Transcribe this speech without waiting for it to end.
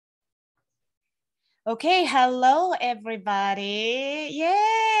Okay, hello everybody.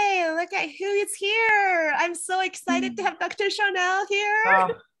 Yay, look at who is here. I'm so excited to have Dr. Sharnael here. Oh,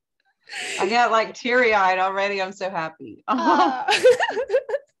 I got like teary-eyed already. I'm so happy. Uh,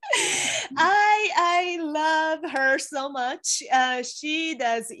 I love her so much. She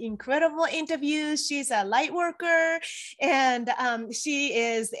does incredible interviews. She's a light worker, and she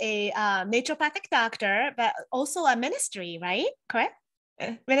is a naturopathic doctor, but also a ministry, right? Correct?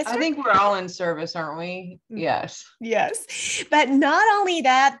 I Minister? think we're all in service, aren't we? Yes. Yes, but not only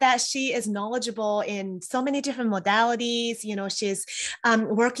that, that she is knowledgeable in so many different modalities. You know, she's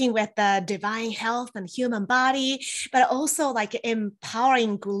working with the divine health and human body, but also like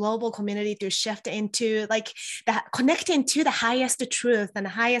empowering global community to shift into like that, connecting to the highest truth and the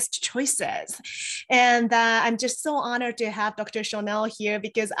highest choices. And I'm just so honored to have Dr. Sharnael here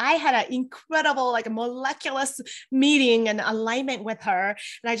because I had an incredible like molecular meeting and alignment with her,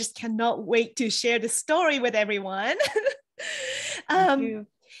 and I just cannot wait to share the story with everyone. Thank um, you.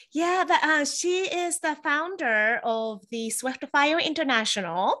 yeah, but she is the founder of the Swiftfire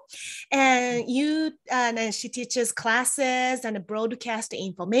International, and she teaches classes and broadcast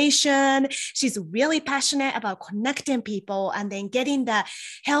information. She's really passionate about connecting people and then getting the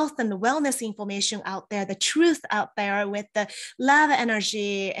health and wellness information out there, the truth out there with the love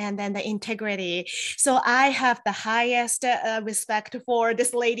energy and then the integrity. So I have the highest respect for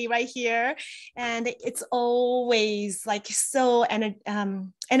this lady right here, and it's always like so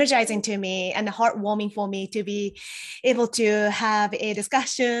energizing to me and heartwarming for me to be able to have a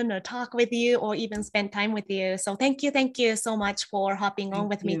discussion or talk with you or even spend time with you. So thank you so much for hopping on Thank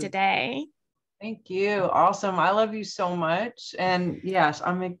with me you. today. Thank you. Awesome. I love you so much. And yes,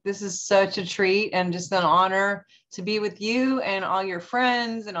 this is such a treat and just an honor to be with you and all your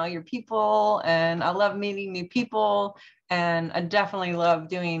friends and all your people. And I love meeting new people. And I definitely love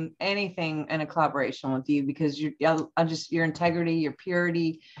doing anything in a collaboration with you because your integrity, your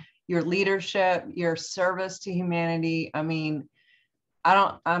purity, your leadership, your service to humanity. I mean,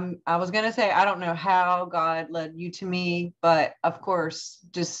 I was going to say, I don't know how God led you to me, but of course,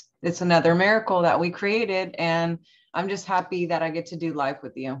 just it's another miracle that we created. And I'm just happy that I get to do life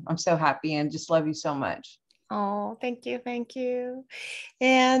with you. I'm so happy and just love you so much. Oh, thank you, thank you.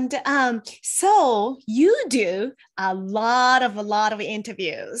 And so you do a lot of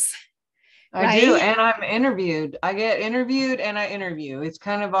interviews, I do. right? And I'm interviewed. I get interviewed and I interview. It's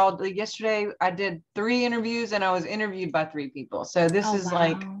kind of all like yesterday. I did 3 interviews and I was interviewed by 3 people. So this Oh, is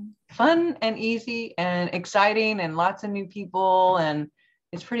like wow. fun and easy and exciting and lots of new people. And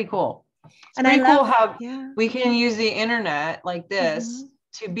it's pretty cool. It's And I pretty cool love, how yeah. we can use the internet like this Mhm.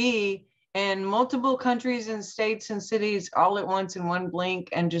 to be in multiple countries and states and cities all at once in one blink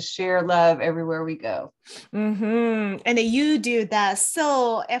and just share love everywhere we go. And you do that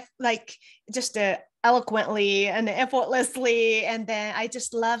so if like just eloquently and effortlessly, and then I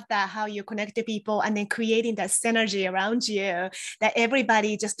just love that how you connect to people and then creating that synergy around you, that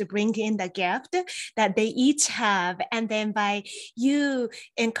everybody just to bring in the gift that they each have, and then by you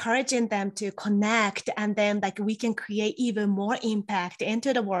encouraging them to connect, and then like we can create even more impact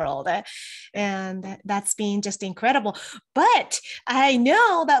into the world, and that's been just incredible. But I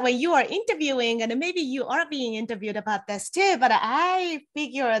know that when you are interviewing, and maybe you are being interviewed about this too, but I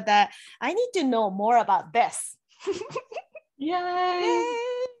figure that I need to know more about this. Yay. Yay!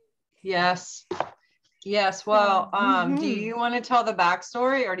 Yes. Yes. So, Well, do you want to tell the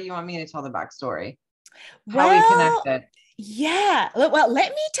backstory or do you want me to tell the backstory? How we well, connected? yeah. Well,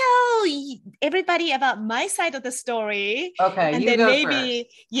 let me tell everybody about my side of the story, Okay, and you then go maybe,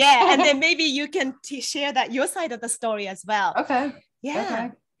 first. yeah, and then maybe you can share that your side of the story as well. Okay. Yeah. Okay.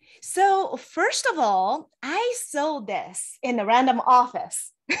 So first of all, I saw this in a random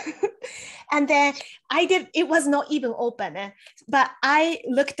office. And then it was not even open, but I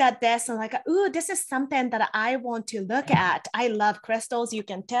looked at this and like, ooh, this is something that I want to look at. I love crystals. You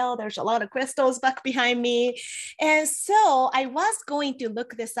can tell there's a lot of crystals back behind me. And so I was going to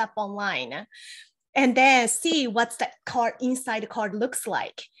look this up online and then see what's that card inside the card looks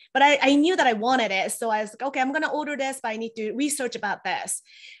like. But I knew that I wanted it. So I was like, okay, I'm going to order this, but I need to research about this.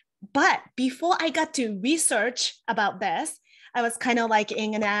 But before I got to research about this, I was kind of like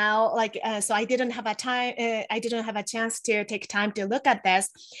in and out, like so I didn't have a time. I didn't have a chance to take time to look at this.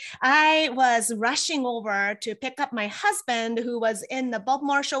 I was rushing over to pick up my husband, who was in the Bob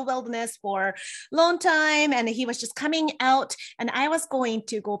Marshall Wilderness for a long time, and he was just coming out, and I was going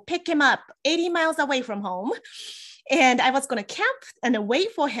to go pick him up 80 miles away from home. And I was going to camp and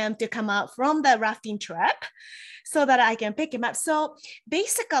wait for him to come out from the rafting trip so that I can pick him up. So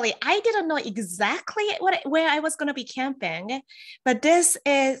basically, I didn't know exactly where I was going to be camping, but this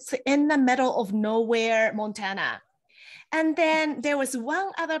is in the middle of nowhere, Montana. And then there was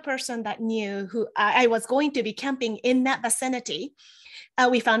one other person that knew who I was going to be camping in that vicinity.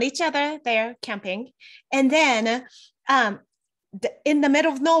 We found each other there camping. And then in the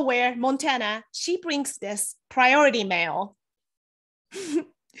middle of nowhere, Montana, she brings this priority mail.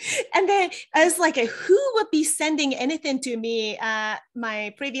 And then I was like, who would be sending anything to me at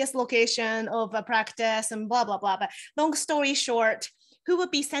my previous location of a practice and blah, blah, blah. But long story short, who would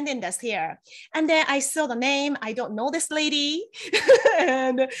be sending this here? And then I saw the name. I don't know this lady.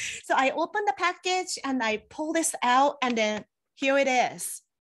 And so I opened the package and I pulled this out, and then here it is.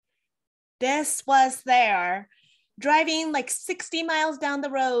 This was there, driving like 60 miles down the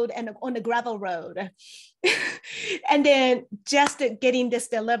road and on the gravel road. And then just getting this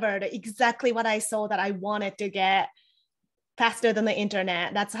delivered, exactly what I saw that I wanted to get, faster than the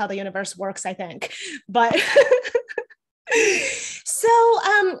internet. That's how the universe works, I think. But so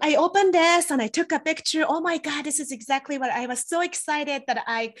I opened this and I took a picture. Oh my God, this is exactly what I was so excited that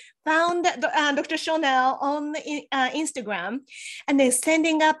I found Dr. Sharnael on Instagram, and then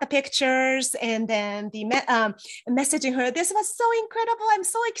sending out the pictures and then the messaging her. This was so incredible. I'm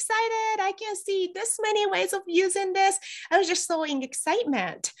so excited. I can see this many ways of using this. I was just so in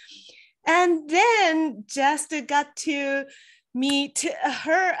excitement. And then just got to meet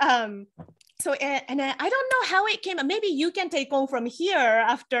her. So, and I don't know how it came. Maybe you can take on from here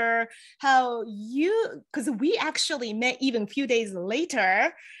after how you, because we actually met even a few days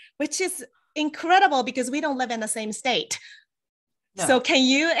later, which is incredible because we don't live in the same state. No. So can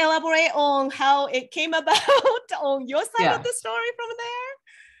you elaborate on how it came about on your side of the story from there?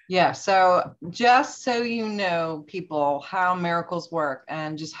 Yeah. So just so you know, people, how miracles work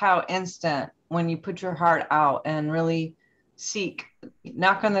and just how instant when you put your heart out and really seek,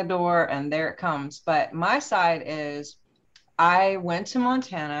 knock on the door and there it comes. But my side is I went to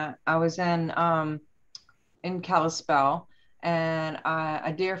Montana. I was in Kalispell, and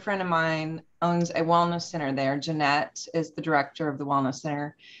a dear friend of mine owns a wellness center there. Jeanette is the director of the wellness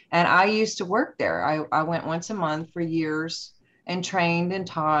center. And I used to work there. I went once a month for years and trained and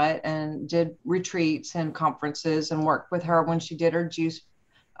taught and did retreats and conferences and worked with her when she did her juice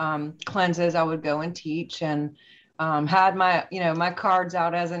cleanses. I would go and teach and had my, my cards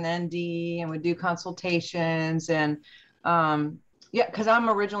out as an ND and would do consultations and because I'm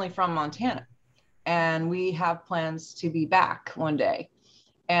originally from Montana and we have plans to be back one day.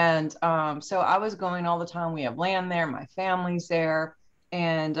 And so I was going all the time. We have land there. My family's there.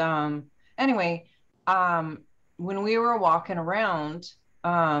 And anyway, when we were walking around,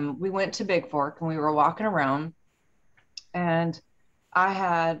 we went to Big Fork and we were walking around, and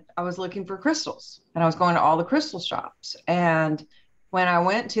I was looking for crystals and I was going to all the crystal shops. And when I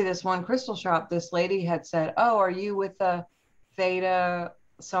went to this one crystal shop, this lady had said, "Oh, are you with the Theta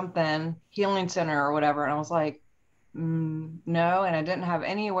something healing center or whatever?" And I was like, no. And I didn't have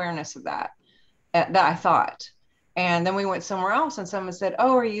any awareness of that I thought. And then we went somewhere else and someone said,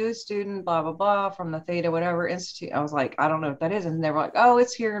 "Oh, are you a student, blah, blah, blah, from the Theta, whatever institute?" I was like, "I don't know what that is." And they were like, "Oh,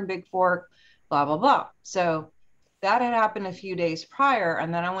 it's here in Big Fork, blah, blah, blah." So that had happened a few days prior.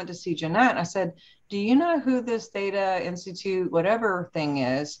 And then I went to see Jeanette and I said, "Do you know who this Theta Institute, whatever thing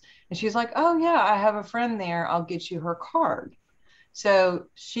is?" And she's like, "Oh yeah, I have a friend there. I'll get you her card." So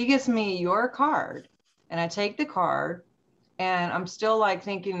she gives me your card and I take the card, and I'm still like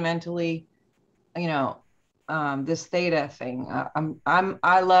thinking mentally, this Theta thing.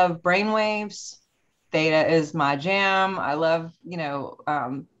 I love brainwaves. Theta is my jam. I love,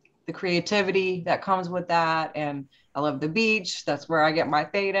 the creativity that comes with that. And I love the beach. That's where I get my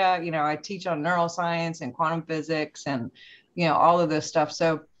Theta. I teach on neuroscience and quantum physics and, all of this stuff.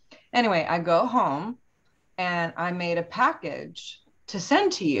 So anyway, I go home and I made a package to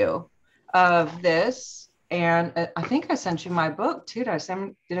send to you of this. And I think I sent you my book too. Did I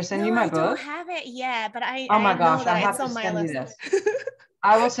send you my book? I don't have it yet, but I know that I have to send you this.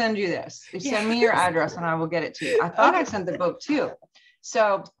 I will send you this. Send me your address and I will get it to you. I thought I sent the book too.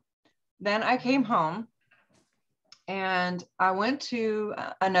 So then I came home and I went to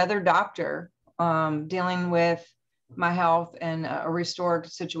another doctor dealing with my health and a restored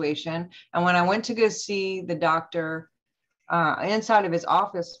situation. And when I went to go see the doctor inside of his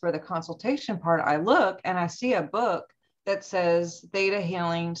office for the consultation part, I look and I see a book that says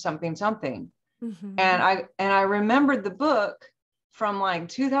ThetaHealing something something. Mm-hmm. And I remembered the book from like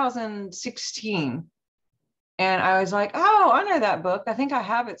 2016. And I was like, "Oh, I know that book. I think I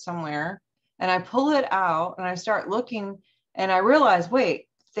have it somewhere." And I pull it out and I start looking and I realize, wait,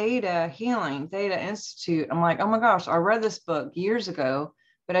 ThetaHealing, Theta Institute. I'm like, oh my gosh, I read this book years ago,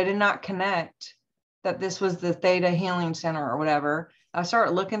 but I did not connect that this was the Theta Healing Center or whatever. I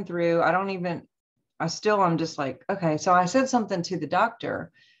start looking through, I'm just like, okay. So I said something to the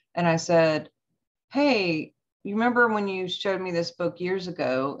doctor and I said, hey, you remember when you showed me this book years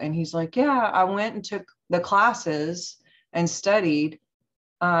ago? And he's like, yeah, I went and took the classes and studied.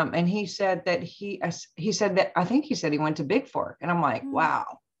 And he said that I think he said he went to Big Fork. And I'm like,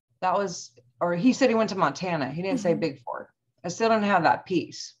 wow, or he said he went to Montana. He didn't say Big Fork. I still don't have that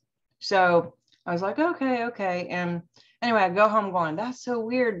piece. So I was like, okay. And anyway, I go home going, that's so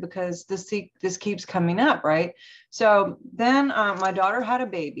weird because this keeps coming up, right? So then my daughter had a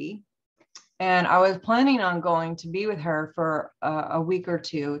baby and I was planning on going to be with her for a week or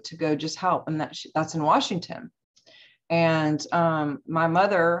two to go just help. And that's in Washington. And my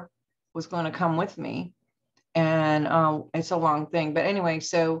mother was going to come with me. And it's a long thing. But anyway,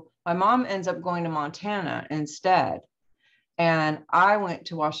 so my mom ends up going to Montana instead. And I went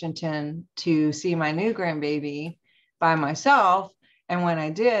to Washington to see my new grandbaby by myself. And when I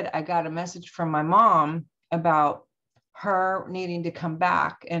did, I got a message from my mom about her needing to come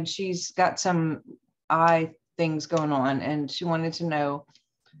back. And she's got some eye things going on. And she wanted to know,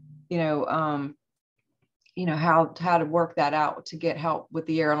 how to work that out to get help with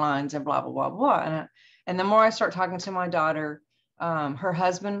the airlines and blah, blah, blah, blah. And the more I start talking to my daughter, her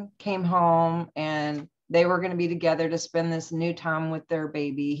husband came home and they were going to be together to spend this new time with their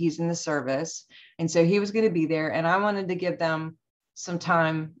baby. He's in the service. And so he was going to be there. And I wanted to give them some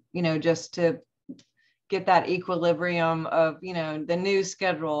time, just to get that equilibrium of, the new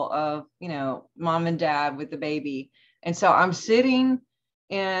schedule of, mom and dad with the baby. And so I'm sitting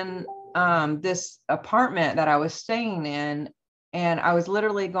in this apartment that I was staying in. And I was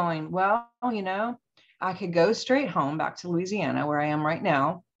literally going, well, I could go straight home back to Louisiana where I am right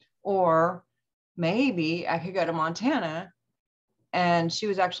now, or maybe I could go to Montana. And she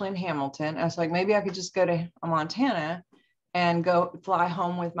was actually in Hamilton. I was like, maybe I could just go to Montana and go fly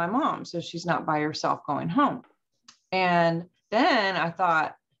home with my mom, so she's not by herself going home. And then I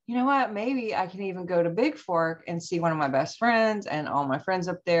thought, you know what, maybe I can even go to Big Fork and see one of my best friends and all my friends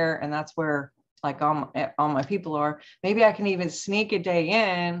up there. And that's where like all my people are. Maybe I can even sneak a day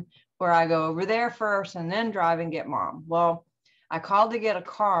in where I go over there first and then drive and get mom. Well, I called to get a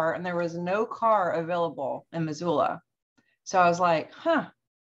car and there was no car available in Missoula. So I was like,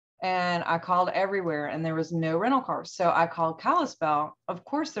 and I called everywhere and there was no rental cars. So I called Kalispell. Of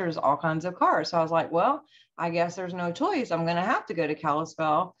course, there's all kinds of cars. So I was like, well, I guess there's no choice. I'm going to have to go to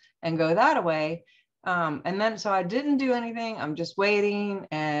Kalispell and go that way. And then, so I didn't do anything. I'm just waiting.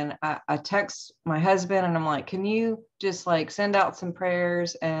 And I text my husband and I'm like, can you just like send out some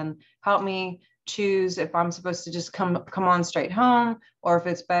prayers and help me choose if I'm supposed to just come on straight home, or if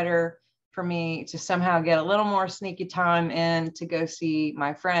it's better for me to somehow get a little more sneaky time in to go see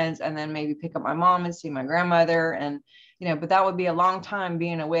my friends and then maybe pick up my mom and see my grandmother. And, but that would be a long time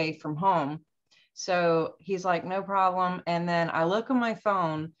being away from home. So he's like, no problem. And then I look on my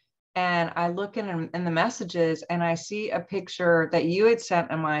phone and I look in the messages and I see a picture that you had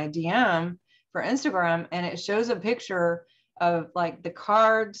sent in my DM for Instagram. And it shows a picture of like the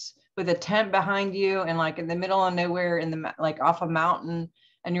cards with a tent behind you and like in the middle of nowhere like off a mountain.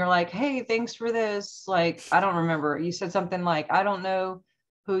 And you're like, hey, thanks for this. Like, I don't remember. You said something like, I don't know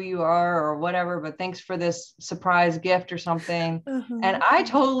who you are or whatever, but thanks for this surprise gift or something. And I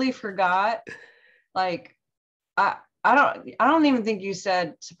totally forgot. Like, I don't even think you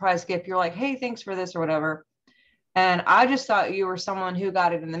said surprise gift. You're like, hey, thanks for this or whatever. And I just thought you were someone who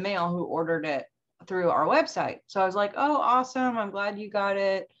got it in the mail, who ordered it through our website. So I was like, oh, awesome. I'm glad you got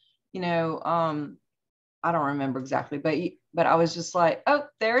it. I don't remember exactly, but I was just like, oh,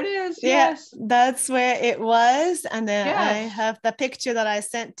 there it is. Yes. That's where it was. And then I have the picture that I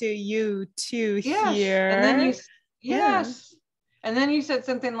sent to you too here. And then and then you said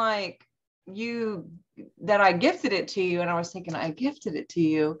something like that I gifted it to you. And I was thinking, I gifted it to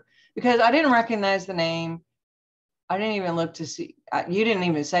you because I didn't recognize the name. I didn't even look to see, you didn't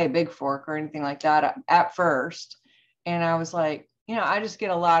even say Big Fork or anything like that at first. And I was like, I just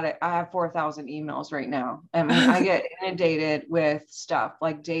get I have 4,000 emails right now. I mean, I get inundated with stuff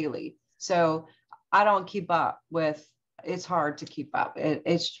like daily. So I don't keep up with, it's hard to keep up.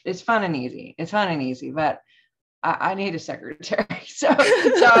 It's fun and easy. It's fun and easy, but I need a secretary. So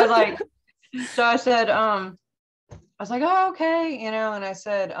I was like, so I said, I was like, oh, okay. And I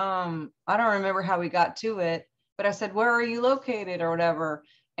said, I don't remember how we got to it, but I said, where are you located or whatever?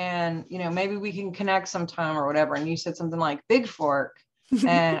 And, maybe we can connect sometime or whatever. And you said something like Big Fork.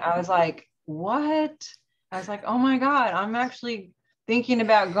 And I was like, what? I was like, oh my God, I'm actually thinking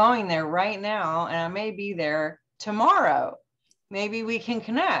about going there right now. And I may be there tomorrow. Maybe we can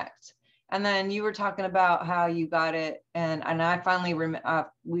connect. And then you were talking about how you got it. And I finally,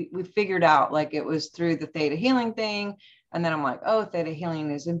 we figured out like it was through the Theta Healing thing. And then I'm like, oh, Theta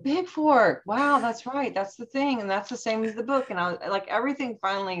Healing is in Big Fork. Wow, that's right. That's the thing. And that's the same as the book. And I was like, everything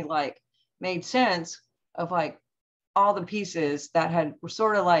finally like made sense of like all the pieces that were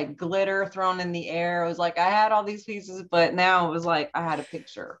sort of like glitter thrown in the air. It was like, I had all these pieces, but now it was like, I had a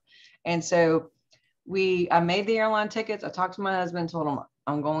picture. And so I made the airline tickets. I talked to my husband, told him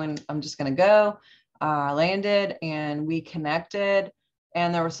I'm just going to go. I landed and we connected,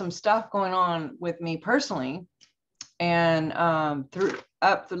 and there was some stuff going on with me personally. And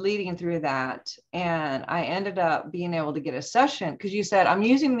leading through that, and I ended up being able to get a session because you said I'm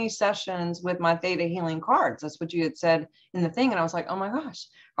using these sessions with my Theta Healing cards. That's what you had said in the thing, and I was like, oh my gosh,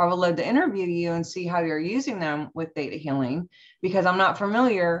 I would love to interview you and see how you're using them with Theta Healing, because I'm not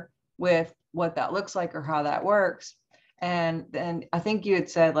familiar with what that looks like or how that works. And then I think you had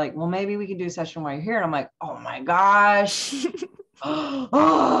said like, well, maybe we could do a session while you're here, and I'm like, oh my gosh.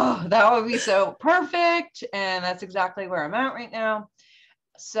 Oh, that would be so perfect. And that's exactly where I'm at right now.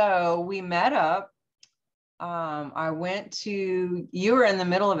 So we met up. You were in the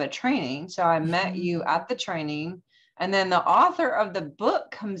middle of a training. So I met you at the training. And then the author of the book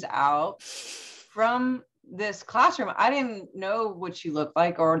comes out from this classroom. I didn't know what she looked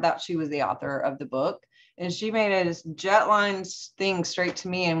like or that she was the author of the book. And she made a jet line thing straight to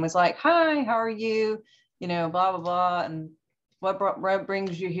me and was like, hi, how are you? You know, blah, blah, blah. And what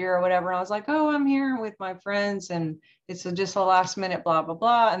brings you here or whatever. And I was like, oh, I'm here with my friends and it's just a last minute, blah, blah,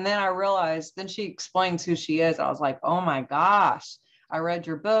 blah. And then I realized, then she explains who she is. I was like, oh my gosh, I read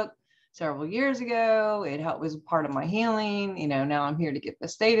your book several years ago. It was part of my healing. You know, now I'm here to get the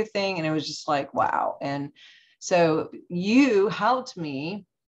Theta thing. And it was just like, wow. And so you helped me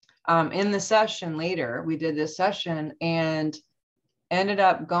in the session later. We did this session and ended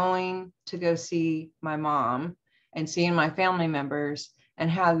up going to go see my mom and seeing my family members,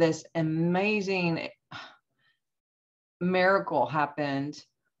 and had this amazing miracle happened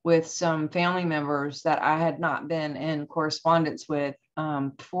with some family members that I had not been in correspondence with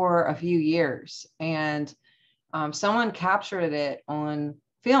for a few years. And someone captured it on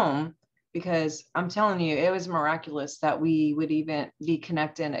film, because I'm telling you, it was miraculous that we would even be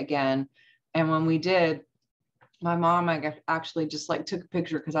connected again. And when we did, my mom, I actually just like took a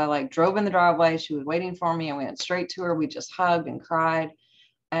picture because I like drove in the driveway. She was waiting for me. I went straight to her. We just hugged and cried.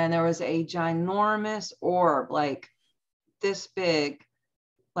 And there was a ginormous orb, like this big,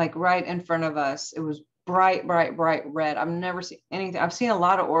 like right in front of us. It was bright, bright, bright red. I've never seen anything. I've seen a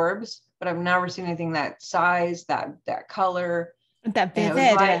lot of orbs, but I've never seen anything that size, that color. That vivid.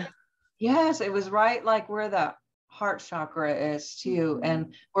 vivid. Right, yes, it was right like where the heart chakra is too.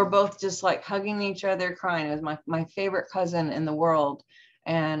 And we're both just like hugging each other, crying. It was my favorite cousin in the world.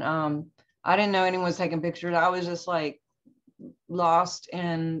 And I didn't know anyone was taking pictures. I was just like lost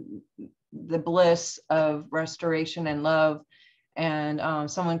in the bliss of restoration and love. And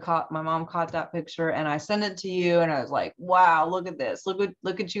my mom caught that picture, and I sent it to you, and I was like, wow, look at this.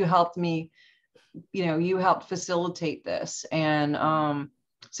 Look at you helped me, you know, you helped facilitate this. And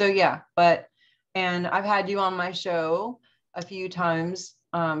so yeah, and I've had you on my show a few times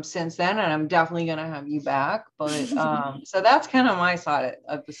since then, and I'm definitely going to have you back. But so that's kind of my side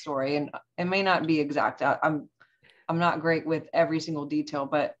of the story, and it may not be exact. I'm not great with every single detail,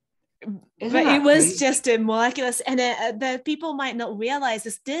 but it was crazy? Just miraculous. And the people might not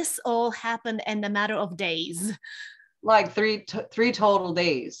realize this all happened in a matter of days, like three total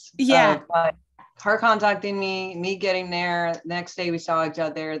days. Yeah. Of, her contacting me getting there. Next day we saw each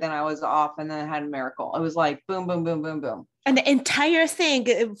other. Then I was off, and then I had a miracle. It was like boom, boom, boom, boom, boom. And the entire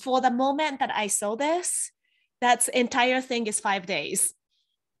thing, for the moment that I saw this, that entire thing is 5 days.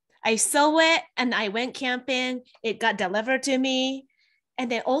 I saw it and I went camping. It got delivered to me.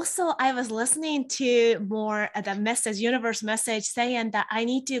 And then also I was listening to more of the universe message saying that I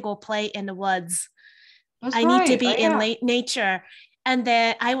need to go play in the woods. That's I right. need to be in nature. And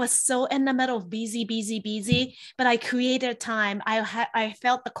then I was so in the middle of busy, but I created time. I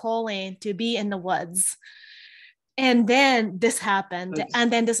felt the calling to be in the woods. And then this happened.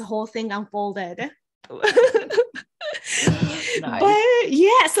 And then this whole thing unfolded. Nice. But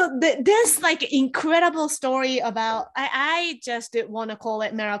yeah, so this like incredible story about, I just want to call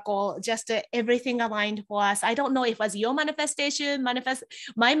it miracle, just everything aligned for us. I don't know if it was your manifestation,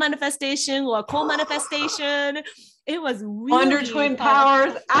 my manifestation, or co-manifestation. It was really Wonder Twin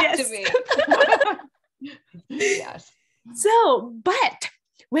powers activate. Yes. Yes. So, but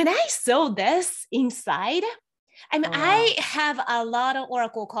when I saw this inside, I mean, Oh, wow. I have a lot of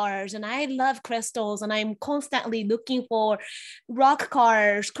oracle cards and I love crystals and I'm constantly looking for rock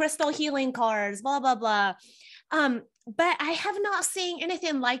cards, crystal healing cards, blah, blah, blah. But I have not seen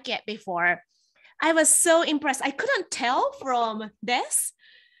anything like it before. I was so impressed. I couldn't tell from this,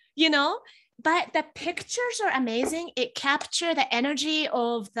 you know, but the pictures are amazing. It captured the energy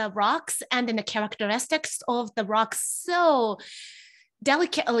of the rocks and then the characteristics of the rocks so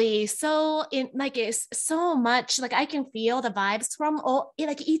delicately, so in like it's so much like I can feel the vibes from all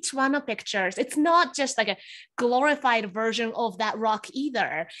like each one of pictures. It's not just like a glorified version of that rock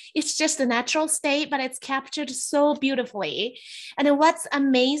either. It's just the natural state, but it's captured so beautifully. And then what's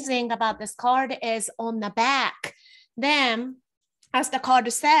amazing about this card is on the back, then as the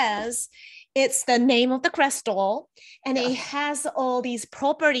card says, it's the name of the crystal and it has all these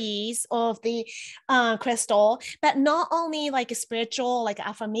properties of the crystal, but not only like a spiritual like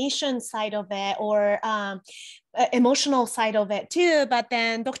affirmation side of it or emotional side of it too, but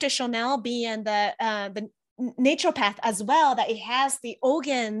then Dr. Sharnael being the naturopath as well, that it has the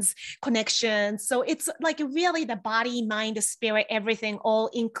organs connection. So it's like really the body, mind, spirit, everything all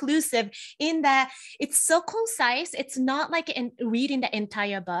inclusive in that it's so concise. It's not like in reading the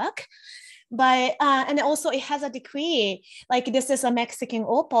entire book. But and also it has a decree, like this is a Mexican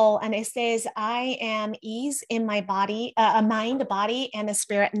opal and it says I am ease in my body, a mind, body and a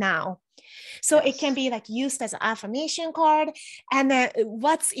spirit now. So it can be like used as an affirmation card. And then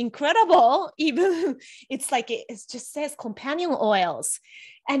what's incredible, even it's like it just says companion oils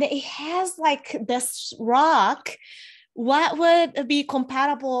and it has like this rock. What would be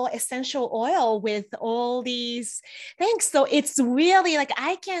compatible essential oil with all these things? So it's really like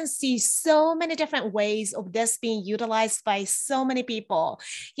I can see so many different ways of this being utilized by so many people.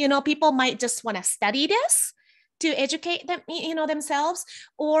 You know, people might just want to study this to educate them, you know, themselves,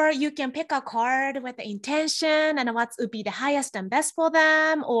 or you can pick a card with the intention and what would be the highest and best for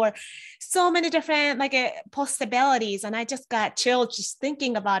them, or so many different like possibilities. And I just got chilled just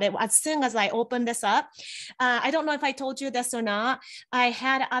thinking about it as soon as I opened this up. I don't know if I told you this or not. I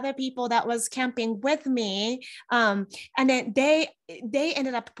had other people that was camping with me, and then they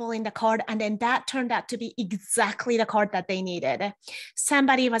ended up pulling the card, and then that turned out to be exactly the card that they needed.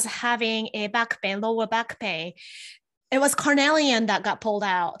 Somebody was having a back pain, lower back pain. It was carnelian that got pulled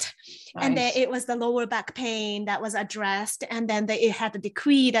out. Nice. And then it was the lower back pain that was addressed. And then it had the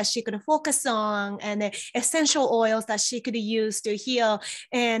decree that she could focus on and the essential oils that she could use to heal.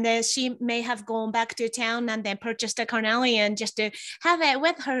 And then she may have gone back to town and then purchased a carnelian just to have it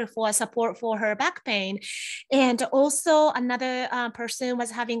with her for support for her back pain. And also another person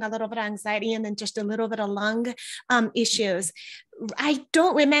was having a little bit of anxiety and then just a little bit of lung issues. I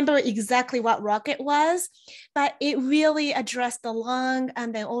don't remember exactly what rock it was, but it really addressed the lung,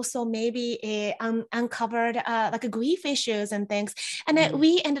 and then also maybe it uncovered like a grief issues and things. And then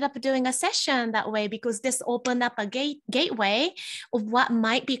we ended up doing a session that way because this opened up a gateway of what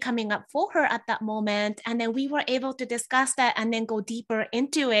might be coming up for her at that moment. And then we were able to discuss that and then go deeper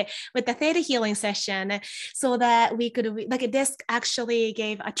into it with the theta healing session, so that we could like this actually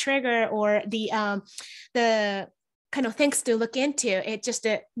gave a trigger or the kind of things to look into. It just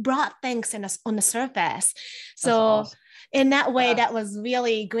brought things on the surface. So awesome. In that way, that was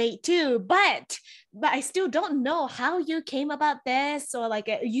really great too. But I still don't know how you came about this, or like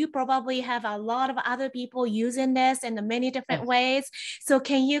you probably have a lot of other people using this in many different ways. So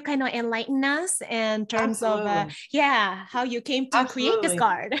can you kind of enlighten us in terms of how you came to create this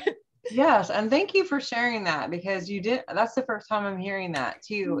card? Yes, and thank you for sharing that, because that's the first time I'm hearing that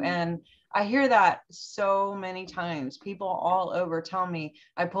too. And I hear that so many times. People all over tell me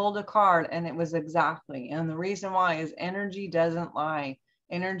I pulled a card and it was exactly. And the reason why is energy doesn't lie.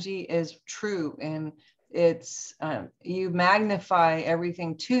 Energy is true. And it's, you magnify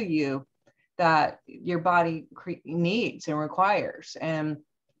everything to you that your body needs and requires. And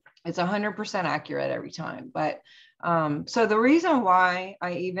it's 100% accurate every time. But so the reason why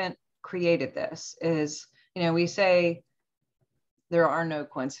I even created this is, you know, we say, there are no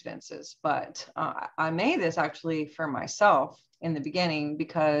coincidences, but I made this actually for myself in the beginning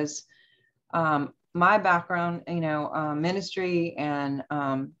because my background, you know, ministry and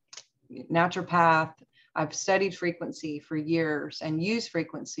naturopath, I've studied frequency for years and used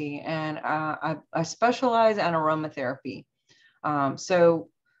frequency, and I specialize in aromatherapy. So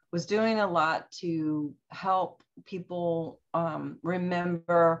was doing a lot to help people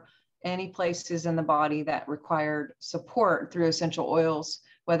remember any places in the body that required support through essential oils,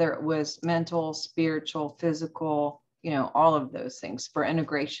 whether it was mental, spiritual, physical, you know, all of those things for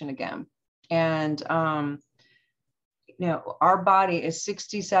integration again. And our body is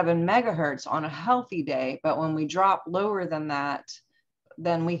 67 megahertz on a healthy day, but when we drop lower than that,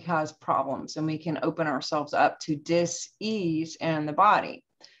 then we cause problems and we can open ourselves up to dis-ease in the body.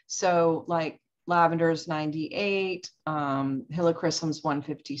 So like lavender is 98, helichrysum's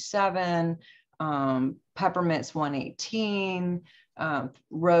 157, peppermint's 118,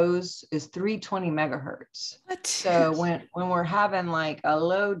 rose is 320 megahertz. What? So when we're having like a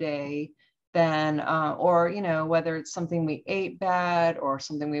low day, then or whether it's something we ate bad or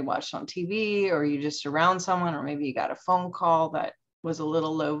something we watched on TV, or you just around someone, or maybe you got a phone call that was a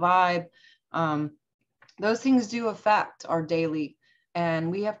little low vibe, those things do affect our daily,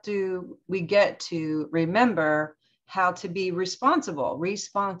 and we get to remember how to be responsible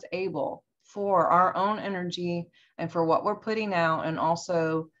for our own energy and for what we're putting out, and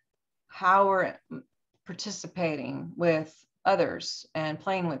also how we're participating with others and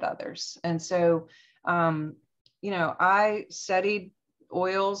playing with others. And so, I studied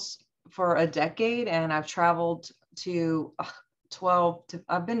oils for a decade, and I've traveled to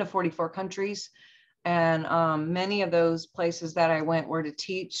I've been to 44 countries. And many of those places that I went were to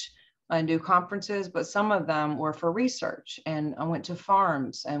teach and do conferences, but some of them were for research. And I went to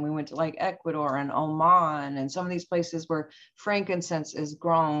farms, and we went to like Ecuador and Oman, and some of these places where frankincense is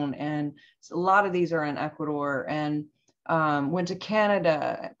grown. And a lot of these are in Ecuador. And went to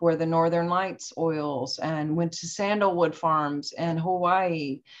Canada where the Northern Lights oils, and went to sandalwood farms in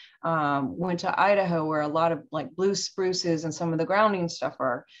Hawaii. Went to Idaho where a lot of like blue spruces and some of the grounding stuff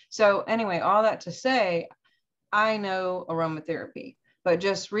are. So anyway, all that to say, I know aromatherapy, but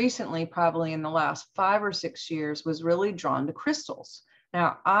just recently, probably in the last 5 or 6 years, was really drawn to crystals.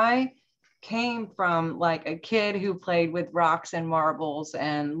 Now, I came from like a kid who played with rocks and marbles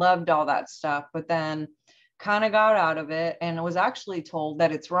and loved all that stuff, but then kind of got out of it and was actually told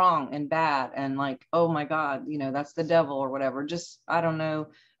that it's wrong and bad and like, oh my God, that's the devil or whatever. Just, I don't know,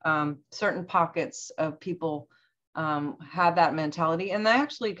 certain pockets of people had that mentality. And I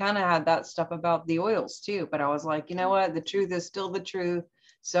actually kind of had that stuff about the oils too, but I was like, you know what, the truth is still the truth.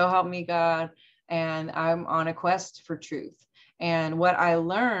 So help me God. And I'm on a quest for truth. And what I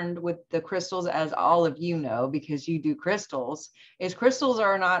learned with the crystals, as all of you know, because you do crystals, is crystals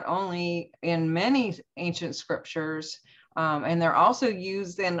are not only in many ancient scriptures, and they're also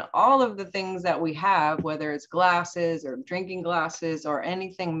used in all of the things that we have, whether it's glasses or drinking glasses or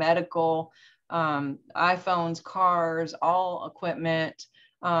anything medical, iPhones, cars, all equipment.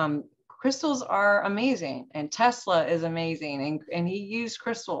 Crystals are amazing, and Tesla is amazing, and he used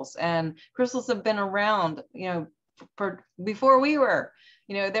crystals, and crystals have been around, for before we were,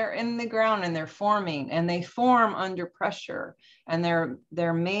 they're in the ground and they're forming, and they form under pressure, and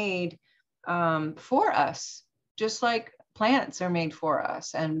they're made for us, just like plants are made for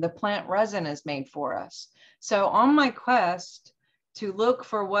us, and the plant resin is made for us. So on my quest to look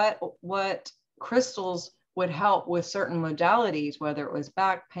for what crystals would help with certain modalities, whether it was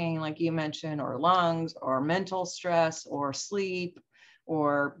back pain, like you mentioned, or lungs, or mental stress, or sleep,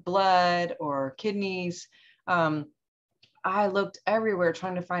 or blood, or kidneys, I looked everywhere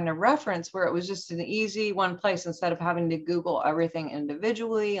trying to find a reference where it was just an easy one place, instead of having to Google everything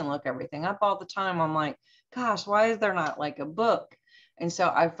individually and look everything up all the time. I'm like, gosh, why is there not like a book? And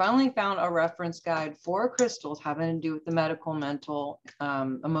so I finally found a reference guide for crystals having to do with the medical, mental,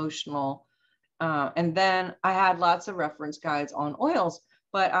 emotional. And then I had lots of reference guides on oils.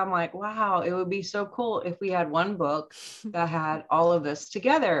 But I'm like, wow, it would be so cool if we had one book that had all of this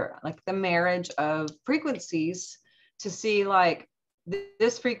together, like the marriage of frequencies, to see like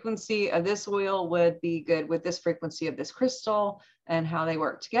this frequency of this oil would be good with this frequency of this crystal and how they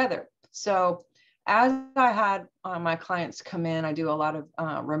work together. So as I had my clients come in, I do a lot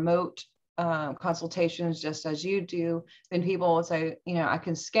of remote consultations, just as you do. Then people will say, I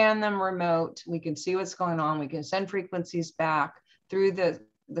can scan them remote. We can see what's going on. We can send frequencies back through the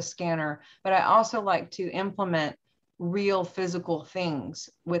scanner, but I also like to implement real physical things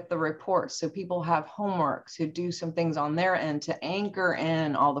with the reports. So people have homework to do some things on their end to anchor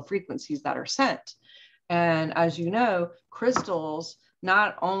in all the frequencies that are sent. And as you know, crystals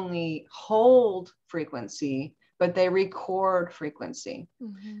not only hold frequency, but they record frequency.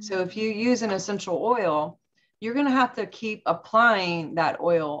 Mm-hmm. So if you use an essential oil, you're going to have to keep applying that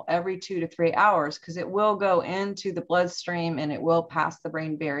oil every 2 to 3 hours, because it will go into the bloodstream and it will pass the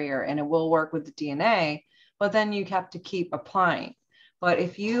brain barrier and it will work with the DNA, but then you have to keep applying. But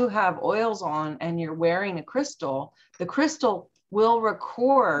if you have oils on and you're wearing a crystal, the crystal will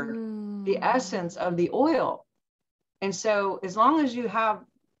record the essence of the oil. And so as long as you have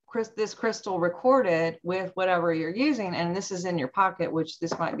this crystal recorded with whatever you're using, and this is in your pocket, which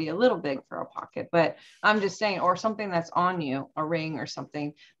this might be a little big for a pocket, but I'm just saying, or something that's on you, a ring or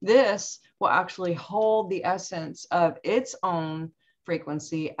something, this will actually hold the essence of its own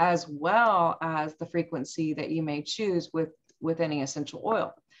frequency, as well as the frequency that you may choose with any essential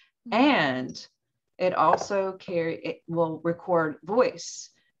oil. And it also it will record voice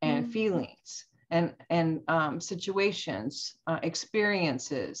and feelings and situations,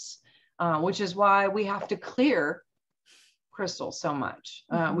 experiences, which is why we have to clear crystals so much.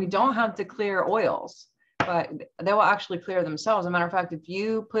 We don't have to clear oils, but they will actually clear themselves. As a matter of fact, if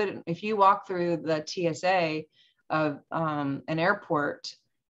you walk through the TSA of an airport,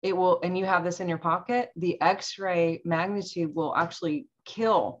 it will, and you have this in your pocket, the X-ray magnitude will actually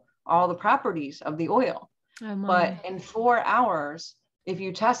kill all the properties of the oil. But in 4 hours, if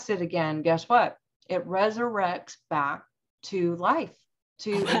you test it again, guess what? It resurrects back to life.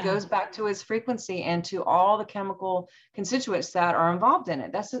 It goes back to its frequency and to all the chemical constituents that are involved in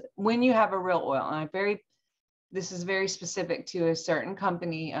it. That's when you have a real oil. And this is very specific to a certain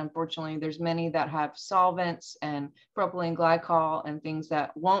company. Unfortunately, there's many that have solvents and propylene glycol and things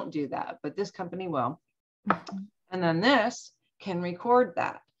that won't do that, but this company will. And then this can record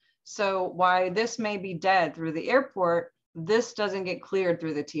that. So why this may be dead through the airport, this doesn't get cleared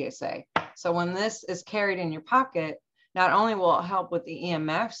through the TSA. So when this is carried in your pocket, not only will it help with the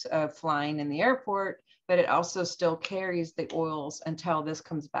EMFs of flying in the airport, but it also still carries the oils until this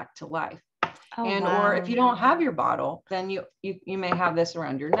comes back to life. Or if you don't have your bottle, then you may have this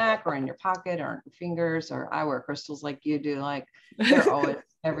around your neck or in your pocket or your fingers, or I wear crystals like you do, like they're always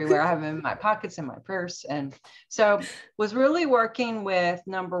everywhere. I have them in my pockets, in my purse. And so was really working with,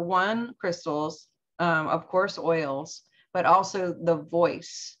 number one, crystals, of course, oils, but also the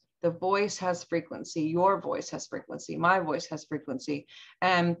voice. The voice has frequency. Your voice has frequency. My voice has frequency.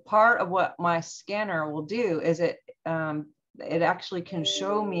 And part of what my scanner will do is it actually can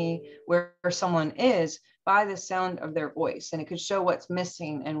show me where someone is by the sound of their voice. And it could show what's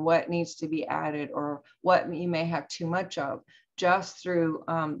missing and what needs to be added, or what you may have too much of, just through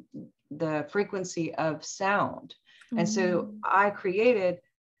the frequency of sound. And so I created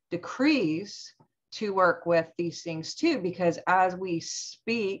decrees to work with these things too, because as we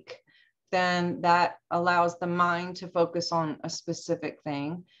speak, then that allows the mind to focus on a specific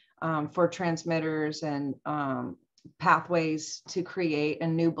thing, for transmitters and pathways to create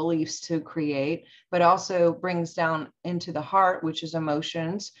and new beliefs to create, but also brings down into the heart, which is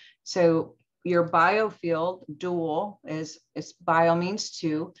emotions. So your biofield dual is bio means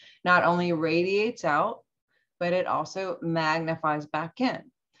two, not only radiates out, but it also magnifies back in.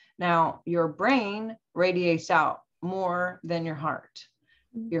 Now, your brain radiates out more than your heart.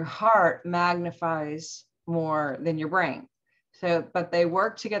 Your heart magnifies more than your brain. So, but they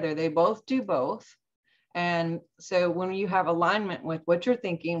work together. They both do both. And so when you have alignment with what you're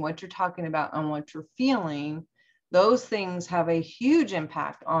thinking, what you're talking about, and what you're feeling, those things have a huge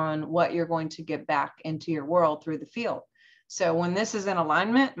impact on what you're going to get back into your world through the field. So when this is in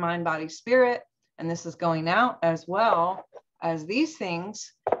alignment, mind, body, spirit, and this is going out, as well as these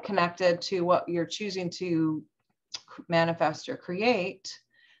things connected to what you're choosing to manifest or create,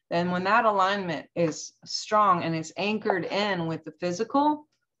 then when that alignment is strong and it's anchored in with the physical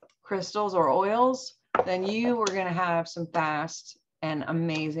crystals or oils, then you are going to have some fast and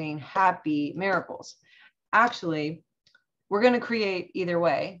amazing, happy miracles. Actually, we're going to create either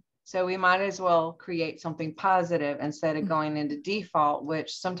way. So we might as well create something positive instead of going into default,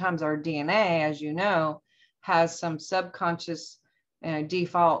 which sometimes our DNA, as you know, has some subconscious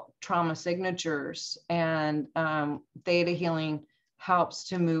default trauma signatures, and theta healing helps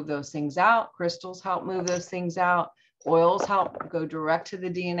to move those things out. Crystals help move those things out. Oils help go direct to the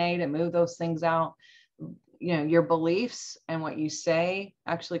DNA to move those things out. You know, your beliefs and what you say,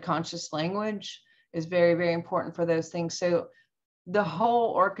 actually conscious language is very, very important for those things. So the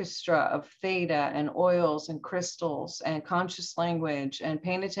whole orchestra of theta and oils and crystals and conscious language and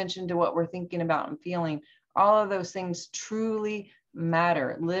paying attention to what we're thinking about and feeling, all of those things truly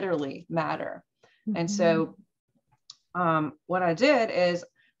matter, literally matter. And so what I did is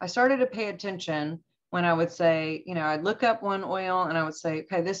I started to pay attention when I would say, you know, I'd look up one oil and I would say,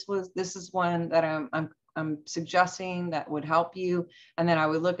 okay, this is one that I'm suggesting that would help you. And then I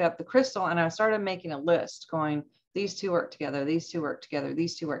would look up the crystal and I started making a list going, these two work together, these two work together,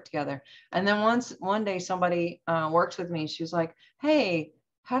 these two work together. And then one day somebody works with me. She was like, hey,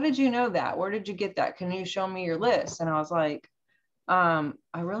 how did you know that? Where did you get that? Can you show me your list? And I was like, I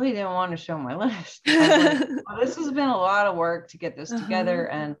really didn't want to show my list. I was like, well, this has been a lot of work to get this together.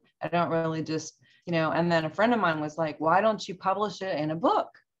 And I don't really just, you know, and then a friend of mine was like, why don't you publish it in a book?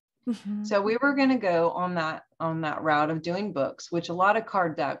 So we were going to go on that route of doing books, which a lot of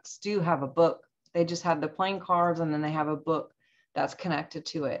card decks do have a book. They just have the plain cards, and then they have a book that's connected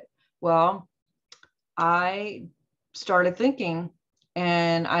to it. Well, I started thinking,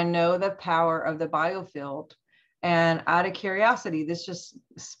 and I know the power of the biofield, and out of curiosity,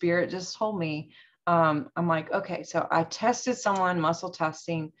 spirit just told me, I'm like, okay, so I tested someone muscle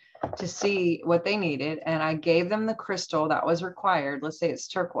testing to see what they needed. And I gave them the crystal that was required. Let's say it's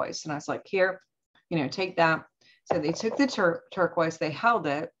turquoise. And I was like, here, take that. So they took the turquoise, they held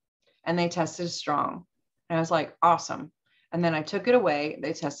it, and they tested strong. And I was like, awesome. And then I took it away.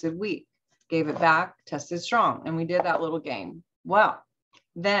 They tested weak, gave it back, tested strong. And we did that little game. Well,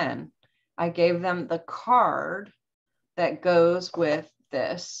 then I gave them the card that goes with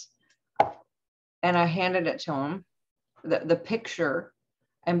this. And I handed it to them, the picture.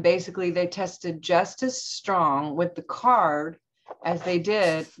 And basically they tested just as strong with the card as they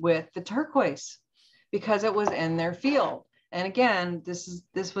did with the turquoise, because it was in their field. And again, this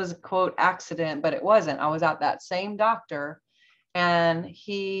was a quote accident, but it wasn't. I was at that same doctor, and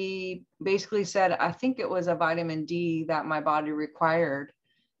he basically said, I think it was a vitamin D that my body required.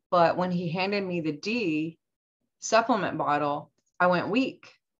 But when he handed me the D supplement bottle, I went weak.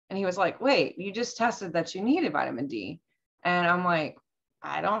 And he was like, wait, you just tested that you needed vitamin D. And I'm like,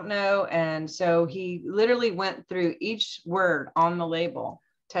 I don't know. And so he literally went through each word on the label,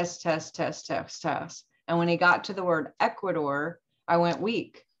 test, test, test, test, test. And when he got to the word Ecuador, I went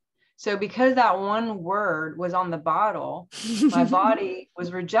weak. So because that one word was on the bottle, my body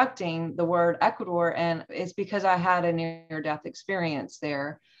was rejecting the word Ecuador. And it's because I had a near-death experience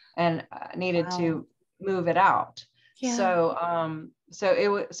there and needed to move it out. Yeah. So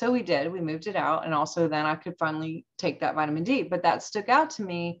we moved it out. And also then I could finally take that vitamin D, but that stuck out to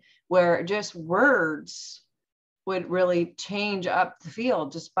me, where just words would really change up the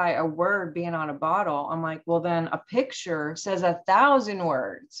field just by a word being on a bottle. I'm like, well, then a picture says 1,000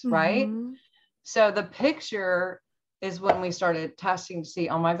 words, right? So the picture is when we started testing to see,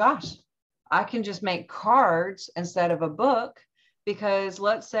 oh my gosh, I can just make cards instead of a book. Because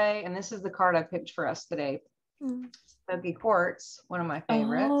let's say, and this is the card I picked for us today, Smoky Quartz, one of my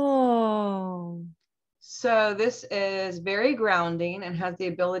favorites. Oh. So this is very grounding and has the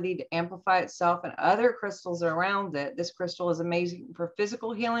ability to amplify itself and other crystals around it. This crystal is amazing for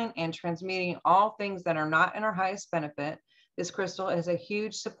physical healing and transmuting all things that are not in our highest benefit. This crystal is a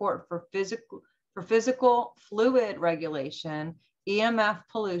huge support for physical fluid regulation, EMF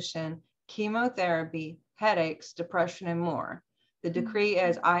pollution, chemotherapy, headaches, depression, and more. The decree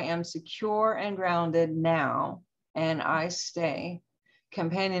is, I am secure and grounded now, and I stay.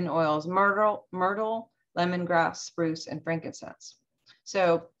 Companion oils, myrtle, lemongrass, spruce, and frankincense.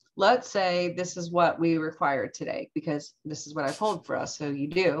 So let's say this is what we require today, because this is what I pulled for us. So you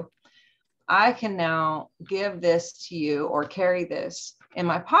do. I can now give this to you or carry this in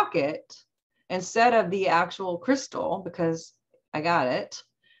my pocket instead of the actual crystal, because I got it.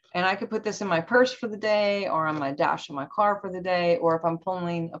 And I could put this in my purse for the day, or on my dash of my car for the day, or if I'm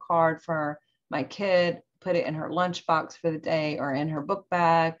pulling a card for my kid, put it in her lunchbox for the day, or in her book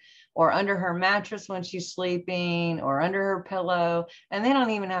bag, or under her mattress when she's sleeping, or under her pillow. And they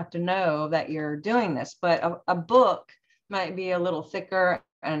don't even have to know that you're doing this, but a book might be a little thicker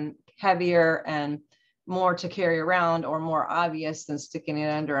and heavier and more to carry around, or more obvious than sticking it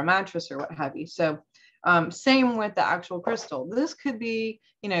under a mattress or what have you. So same with the actual crystal. This could be,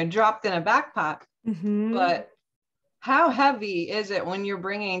 dropped in a backpack, but how heavy is it when you're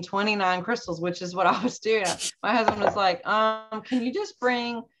bringing 29 crystals, which is what I was doing. My husband was like, can you just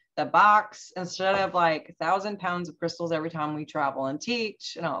bring the box instead of like 1,000 pounds of crystals every time we travel and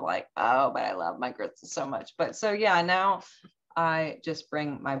teach? And I was like, oh, but I love my crystals so much. But so, yeah, now I just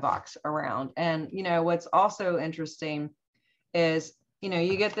bring my box around. And, what's also interesting is,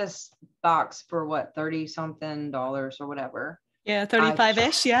 you get this box for what, $30-something or whatever. Yeah,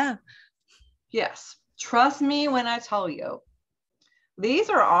 35-ish. Yeah. Yes. Trust me when I tell you,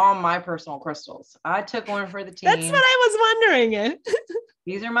 these are all my personal crystals. I took one for the team. That's what I was wondering.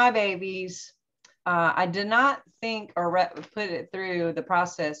 These are my babies. I did not think or put it through the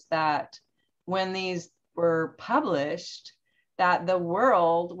process that when these were published, that the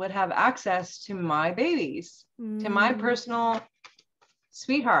world would have access to my babies, to my personal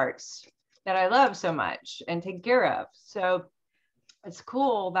sweethearts that I love so much and take care of. So it's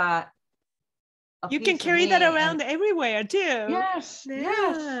cool that you can carry that around everywhere too. Yes.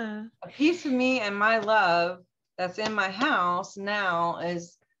 A piece of me and my love that's in my house now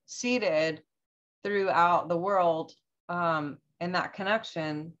is seated throughout the world, and that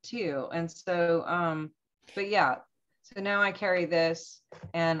connection too. And so, but yeah, So now I carry this,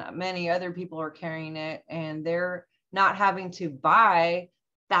 and many other people are carrying it, and they're not having to buy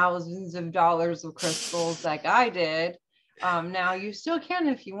thousands of dollars of crystals like I did. Now you still can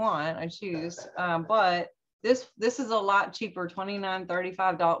if you want, I choose, but this is a lot cheaper, $29,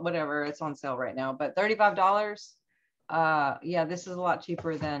 $35, whatever, it's on sale right now, but $35. Yeah, this is a lot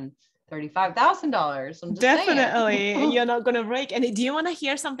cheaper than $35,000. I'm just Definitely. saying. You're not gonna break. And do you want to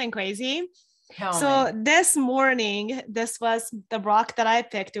hear something crazy? Tell So me. this morning, this was the rock that I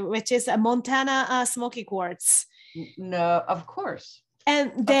picked, which is a Montana smoky quartz. No, of course.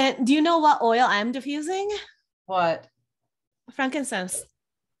 And then, do you know what oil I'm diffusing? What? Frankincense.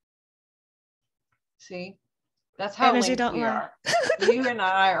 See, that's how Energy linked don't we lie. are. You and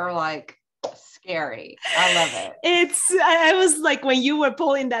I are like scary. I love it. I was like, when you were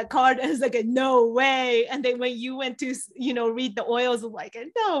pulling that card, I was like, no way. And then when you went to, read the oils, I'm like,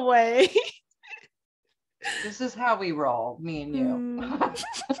 no way. This is how we roll, me and you.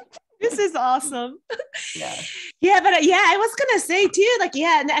 This is awesome. Yeah. Yeah, but yeah, I was gonna say too, like,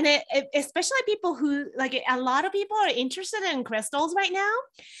 yeah, and especially people who, like, a lot of people are interested in crystals right now,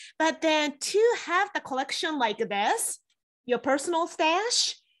 but then to have the collection like this, your personal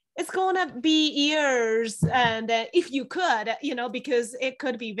stash, it's gonna be years, and if you could, because it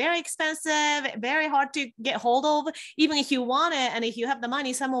could be very expensive, very hard to get hold of, even if you want it, and if you have the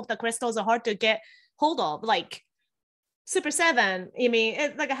money, some of the crystals are hard to get hold of, like Super 7. I mean,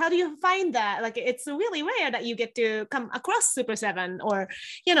 like, how do you find that? Like, it's really rare that you get to come across Super 7, or,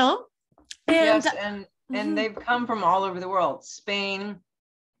 and Yes, and they've come from all over the world. Spain,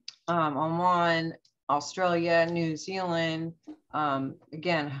 Oman, Australia, New Zealand,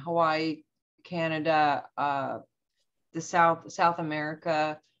 again, Hawaii, Canada, the South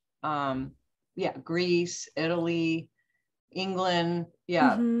America, yeah, Greece, Italy, England.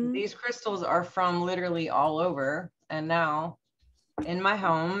 Yeah, these crystals are from literally all over, and now in my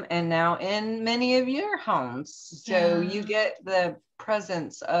home, and now in many of your homes. So you get the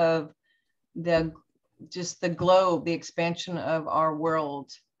presence of the globe, the expansion of our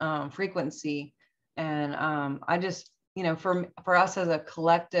world frequency. And I just, for us as a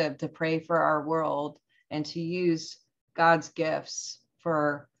collective to pray for our world and to use God's gifts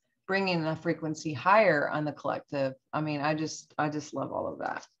for bringing the frequency higher on the collective. I mean, I just love all of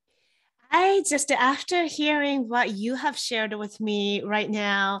that. After hearing what you have shared with me right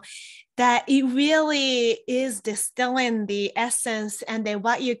now, that it really is distilling the essence and then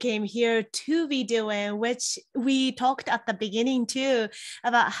what you came here to be doing, which we talked at the beginning too,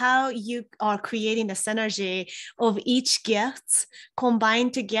 about how you are creating the synergy of each gift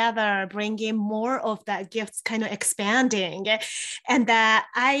combined together, bringing more of that gifts kind of expanding. And that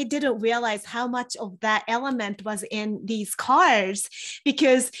I didn't realize how much of that element was in these cards,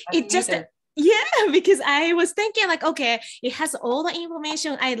 because it just... Yeah, because I was thinking like, okay, it has all the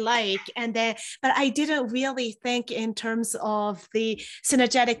information I like, and then, but I didn't really think in terms of the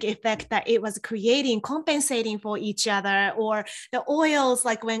synergetic effect that it was creating, compensating for each other, or the oils,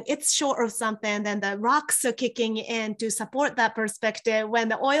 like when it's short of something, then the rocks are kicking in to support that perspective. When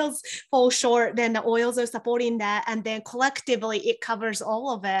the oils fall short, then the oils are supporting that, and then collectively it covers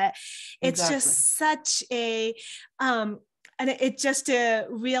all of it. It's just such a and it just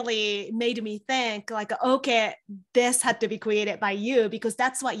really made me think like, okay, this had to be created by you, because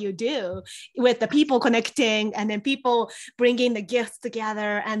that's what you do with the people connecting, and then people bringing the gifts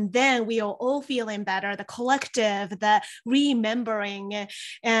together, and then we are all feeling better, the collective, the remembering,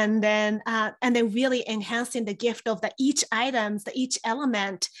 and then really enhancing the gift of the each items, the each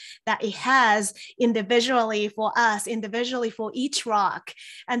element that it has individually for us, individually for each rock,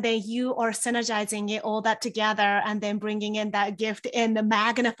 and then you are synergizing it all that together, and then bringing in that gift in the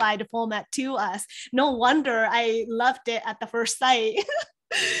magnified format to us. No wonder I loved it at the first sight.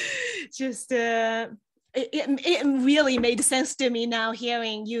 Just it really made sense to me now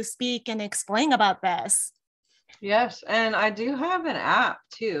hearing you speak and explain about this. Yes, and I do have an app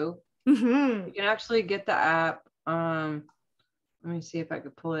too. You can actually get the app. Let me see if I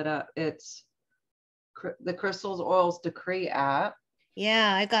could pull it up. It's the Crystals Oils Decree app.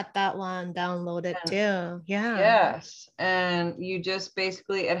 Yeah, I got that one downloaded too. Yeah. Yes. And you just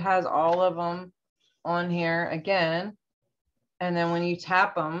basically, it has all of them on here again. And then when you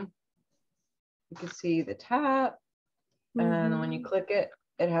tap them, you can see the tap. And when you click it,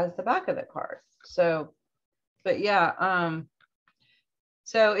 it has the back of the card. So, but yeah.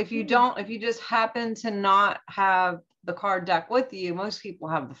 So if you just happen to not have the card deck with you, most people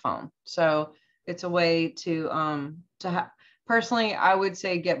have the phone. So it's a way to have. Personally, I would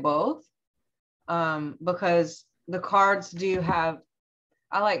say get both, because the cards do have,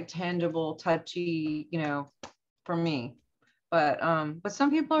 I like tangible, touchy, for me. But some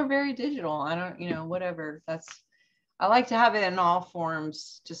people are very digital. I don't, whatever. I like to have it in all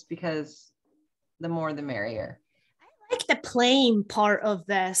forms just because the more the merrier. I like the playing part of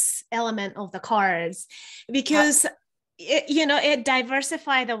this element of the cards because it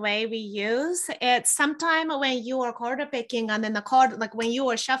diversify the way we use it. Sometime when you are card picking and then the card, like when you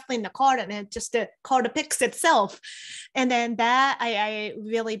are shuffling the card and it just the card picks itself. And then that I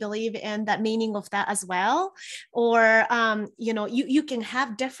really believe in that meaning of that as well. Or, you can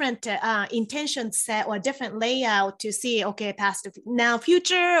have different intention set or different layout to see, okay, past, now,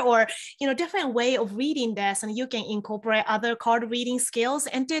 future, or, different way of reading this. And you can incorporate other card reading skills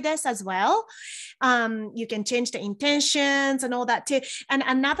into this as well. You can change the intention and all that too. And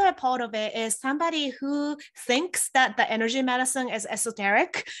another part of it is somebody who thinks that the energy medicine is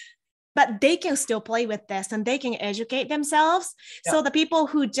esoteric, but they can still play with this and they can educate themselves. Yeah. So the people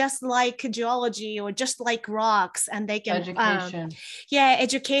who just like geology or just like rocks, and they can education,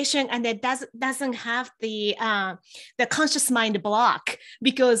 and it doesn't have the conscious mind block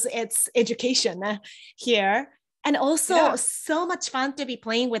because it's education here. And also so much fun to be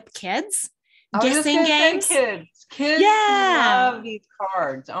playing with kids. Guessing games. Kids love these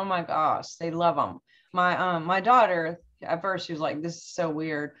cards. Oh my gosh, they love them. My daughter, at first she was like, this is so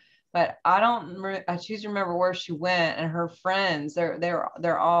weird, but I choose to remember where she went, and her friends,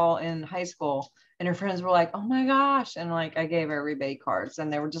 they're all in high school, and her friends were like, oh my gosh, and like I gave everybody cards, and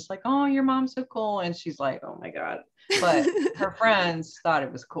they were just like, oh, your mom's so cool, and she's like, oh my god. But her friends thought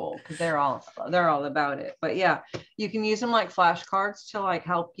it was cool because they're all about it. But yeah, you can use them like flashcards to like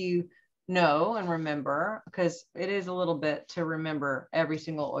help you know and remember, because it is a little bit to remember every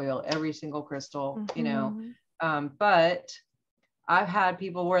single oil, every single crystal, but I've had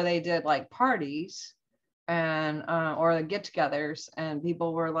people where they did like parties and or the get-togethers, and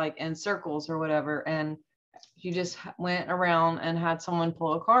people were like in circles or whatever, and you just went around and had someone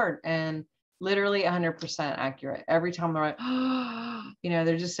pull a card, and literally 100% accurate every time. They're like,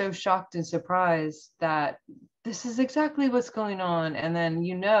 they're just so shocked and surprised that this is exactly what's going on. And then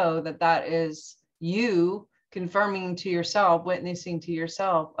that is you confirming to yourself, witnessing to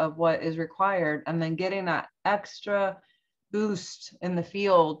yourself of what is required, and then getting that extra boost in the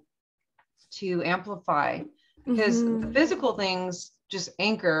field to amplify, because the physical things just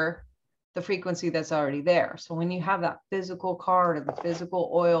anchor the frequency that's already there. So when you have that physical card or the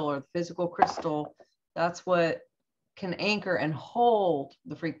physical oil or the physical crystal, that's what can anchor and hold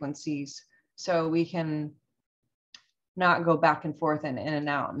the frequencies, so we can not go back and forth and in and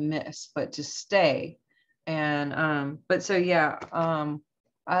out and miss, but to stay. And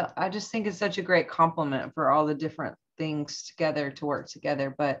I just think it's such a great compliment for all the different things together to work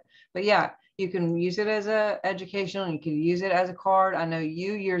together. But yeah, you can use it as a educational, you can use it as a card. I know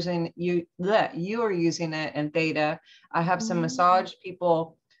you are using it in Theta. I have some massage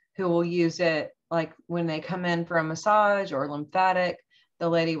people who will use it, like when they come in for a massage or lymphatic, the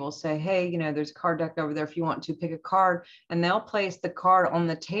lady will say, hey, there's a card deck over there if you want to pick a card, and they'll place the card on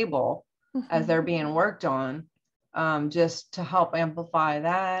the table as they're being worked on, just to help amplify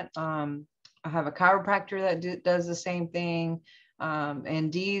that. I have a chiropractor that does the same thing.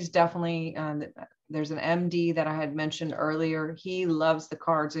 And Dee's definitely, there's an MD that I had mentioned earlier. He loves the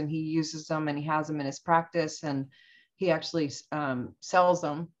cards and he uses them and he has them in his practice, and he actually sells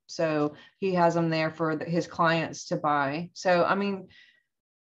them. So he has them there for his clients to buy. So, I mean,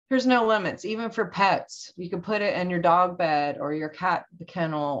 there's no limits, even for pets. You can put it in your dog bed or your cat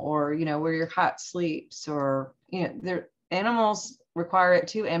kennel, or, where your cat sleeps, or, their animals require it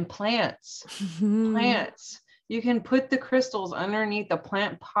too. And plants, you can put the crystals underneath the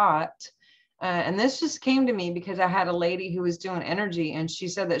plant pot. And this just came to me because I had a lady who was doing energy, and she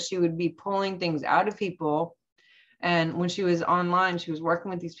said that she would be pulling things out of people. And when she was online, she was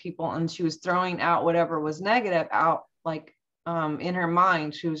working with these people, and she was throwing out whatever was negative out, like in her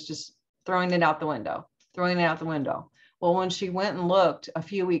mind. She was just throwing it out the window. Well, when she went and looked a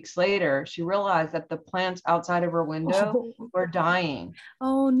few weeks later, she realized that the plants outside of her window were dying.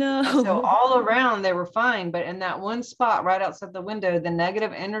 Oh no. So all around they were fine, but in that one spot right outside the window, the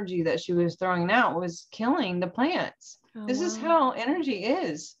negative energy that she was throwing out was killing the plants. This is how energy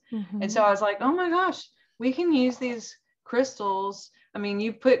is. And so I was like, oh my gosh, we can use these crystals. I mean,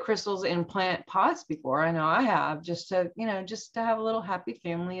 you put crystals in plant pots before. I know I have, just to have a little happy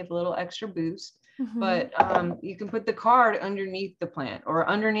family, a little extra boost. But you can put the card underneath the plant or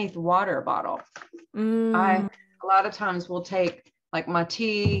underneath the water bottle. I a lot of times will take like my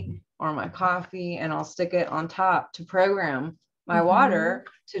tea or my coffee, and I'll stick it on top to program my water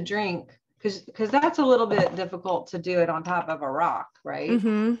to drink, because that's a little bit difficult to do it on top of a rock, right?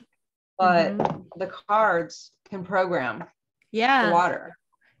 but the cards can program the water.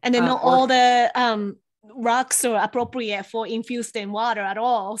 And then not all the rocks are appropriate for infused in water at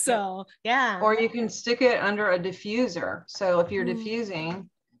all. So or you can stick it under a diffuser. So if you're diffusing,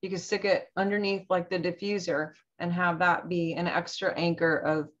 you can stick it underneath like the diffuser and have that be an extra anchor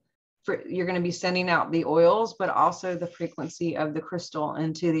of, you're going to be sending out the oils, but also the frequency of the crystal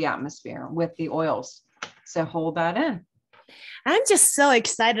into the atmosphere with the oils. So hold that in. I'm just so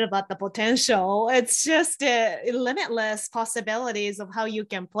excited about the potential. It's just limitless possibilities of how you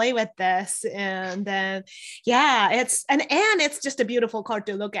can play with this. And then, it's just a beautiful card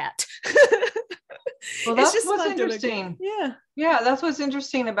to look at. Well, that's what's interesting. Yeah, that's what's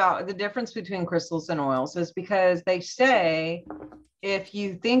interesting about the difference between crystals and oils, is because they say if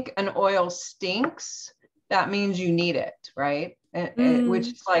you think an oil stinks, that means you need it, right? Which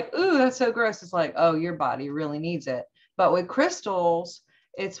is like, ooh, that's so gross. It's like, oh, your body really needs it. But with crystals,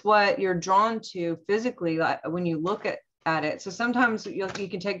 it's what you're drawn to physically, like when you look at it. So sometimes you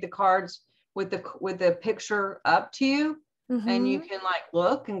can take the cards with the picture up to you, and you can like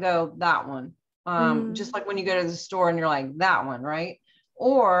look and go, that one. Just like when you go to the store and you're like, that one, right?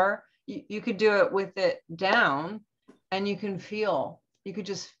 Or you could do it with it down, and you could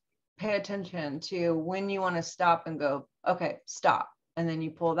just pay attention to when you want to stop and go, okay, stop. And then you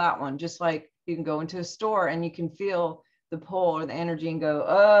pull that one. Just like you can go into a store and you can feel the pull or the energy and go,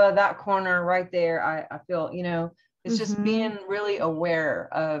 oh, that corner right there. I feel, it's just being really aware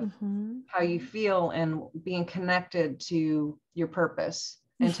of how you feel and being connected to your purpose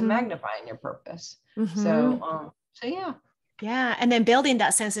and to magnifying your purpose. So yeah. Yeah. And then building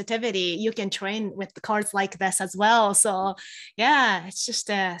that sensitivity, you can train with the cards like this as well. So yeah, it's just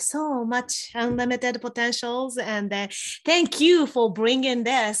so much unlimited potentials. And thank you for bringing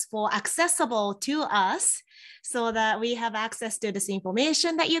this for accessible to us, so that we have access to this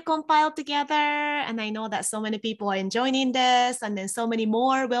information that you compiled together. And I know that so many people are enjoying this, and then so many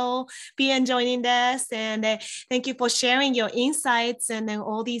more will be enjoying this. And thank you for sharing your insights and then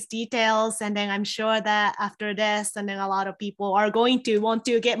all these details. And then I'm sure that after this, and then a lot of people are going to want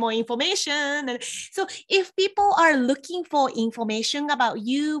to get more information. And so if people are looking for information about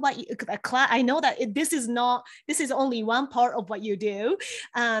you, I know that this is only one part of what you do.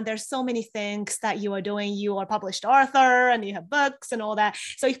 There's so many things that you are doing. You are published author and you have books and all that.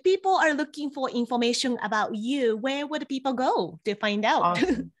 So if people are looking for information about you, where would people go to find out?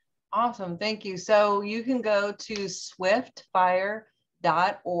 Awesome. Thank you. So you can go to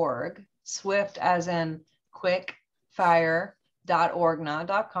swiftfire.org, Swift as in quick, fire.org,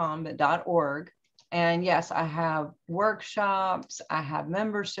 not .com, but .org. And yes, I have workshops, I have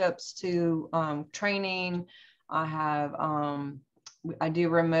memberships to training. I do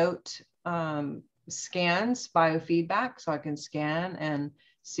remote scans, biofeedback, so I can scan and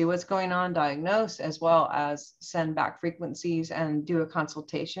see what's going on, diagnose, as well as send back frequencies and do a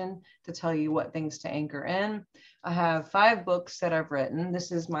consultation to tell you what things to anchor in. I have 5 books that I've written.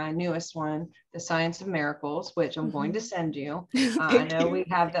 This is my newest one, The Science of Miracles, which I'm going to send you. I know we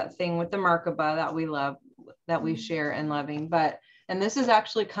have that thing with the Merkaba that we love, that we share and loving, and this is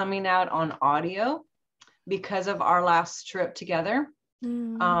actually coming out on audio because of our last trip together.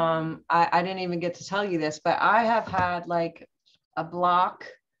 I didn't even get to tell you this, but I have had like a block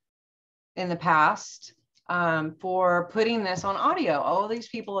in the past for putting this on audio. All these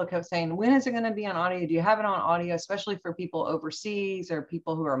people have kept saying, when is it going to be on audio? Do you have it on audio? Especially for people overseas or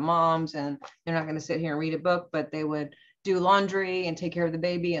people who are moms and they're not going to sit here and read a book, but they would do laundry and take care of the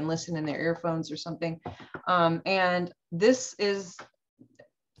baby and listen in their earphones or something. And this is,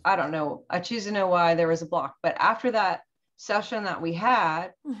 I don't know, I choose to know why there was a block. But after that session that we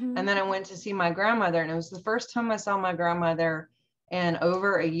had, and then I went to see my grandmother, and it was the first time I saw my grandmother in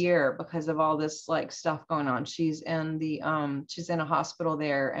over a year because of all this like stuff going on. She's in a hospital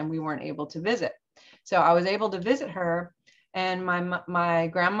there, and we weren't able to visit. So I was able to visit her, and my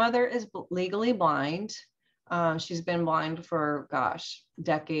grandmother is legally blind. She's been blind for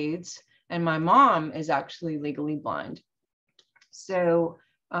decades, and my mom is actually legally blind. So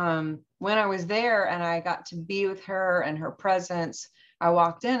when I was there and I got to be with her and her presence, I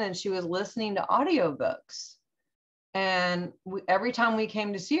walked in and she was listening to audiobooks. And every time we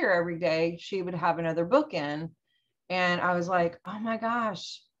came to see her every day, she would have another book in. And I was like, oh my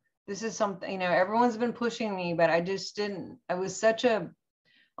gosh, this is something, everyone's been pushing me, but I just didn't. I was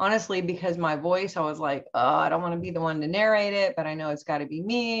honestly, because my voice, I was like, oh, I don't want to be the one to narrate it, but I know it's got to be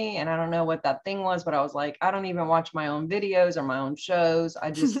me. And I don't know what that thing was, but I was like, I don't even watch my own videos or my own shows. I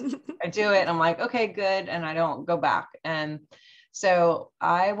do it. And I'm like, okay, good. And I don't go back. And so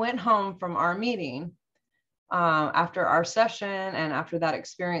I went home from our meeting after our session and after that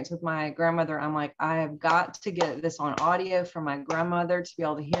experience with my grandmother, I'm like, I have got to get this on audio for my grandmother to be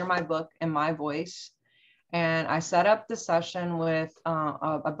able to hear my book in my voice. And I set up the session with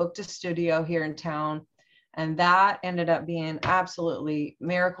a booked a studio here in town. And that ended up being absolutely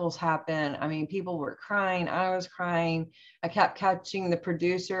miracles happen. I mean, people were crying. I was crying. I kept catching the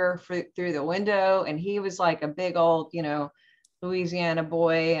producer through the window, and he was like a big old, you know, Louisiana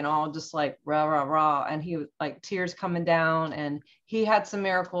boy, and all just like rah, rah, rah. And he was like tears coming down, and he had some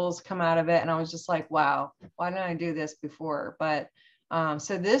miracles come out of it. And I was just like, wow, why didn't I do this before? But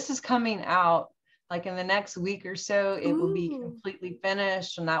so this is coming out like in the next week or so. It will be completely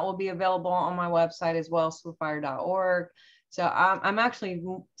finished, and that will be available on my website as well, swiftfire.org. So I'm actually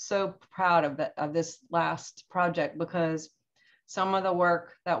so proud of this last project, because some of the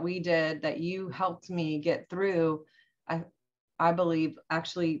work that we did that you helped me get through, I believe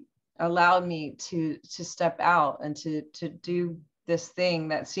actually allowed me to step out and to do this thing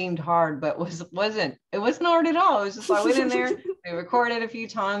that seemed hard, but wasn't hard at all. It was just, I went in there, we recorded a few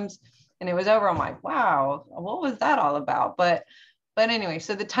times, and it was over. I'm like, wow, what was that all about? But anyway,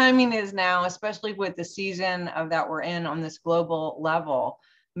 so the timing is now, especially with the season of that we're in on this global level.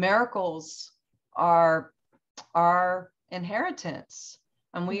 Miracles are our inheritance,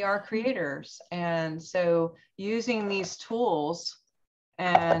 and we are creators. And so using these tools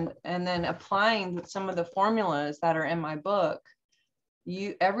and then applying some of the formulas that are in my book,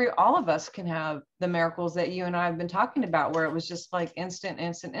 all of us can have the miracles that you and I have been talking about, where it was just like instant.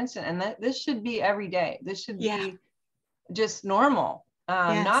 And this should be every day. This should be just normal,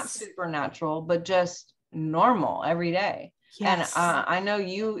 not supernatural, but just normal every day. Yes. And I know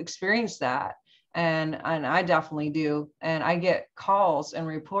you experience that, and I definitely do. And I get calls and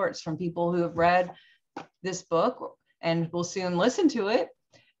reports from people who have read this book and will soon listen to it,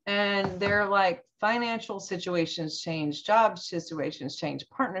 and they're like, financial situations change, job situations change,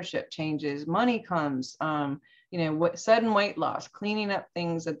 partnership changes, money comes, sudden weight loss, cleaning up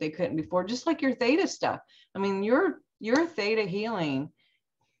things that they couldn't before, just like your theta stuff. I mean, your theta healing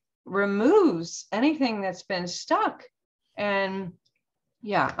removes anything that's been stuck. And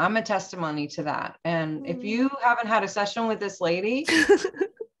yeah, I'm a testimony to that. And if you haven't had a session with this lady,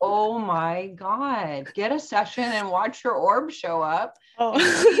 oh my God, get a session and watch your orb show up.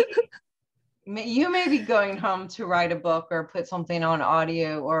 You may be going home to write a book or put something on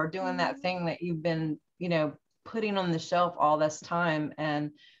audio, or doing that thing that you've been, putting on the shelf all this time,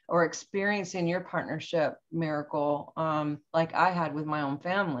 or experiencing your partnership miracle, like I had with my own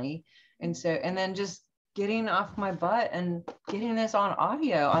family. And then just getting off my butt and getting this on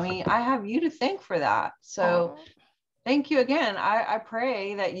audio. I mean, I have you to thank for that. So thank you again. I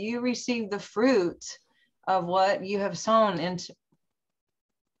pray that you receive the fruit of what you have sown into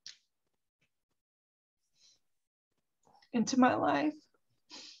my life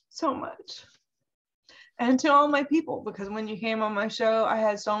so much, and to all my people, because when you came on my show, I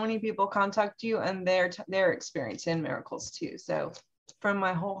had so many people contact you, and they're experiencing miracles too. So from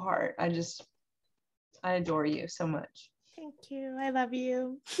my whole heart, I adore you so much. Thank you. I love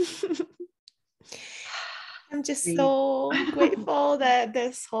you. I'm just so grateful that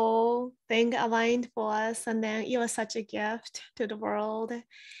this whole thing aligned for us, and then it was such a gift to the world.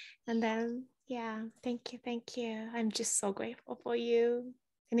 And then thank you. I'm just so grateful for you,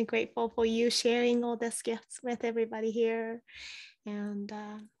 and grateful for you sharing all these gifts with everybody here. And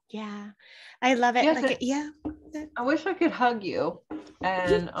I love it. Yes, I wish I could hug you.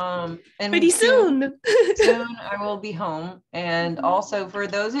 And pretty soon I will be home. And also, for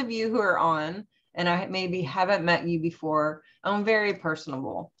those of you who are on, and I maybe haven't met you before, I'm very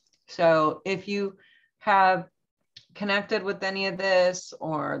personable. So if you have connected with any of this,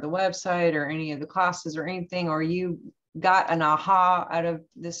 or the website, or any of the classes, or anything, or you got an aha out of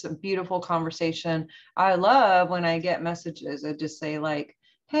this beautiful conversation, I love when I get messages that just say like,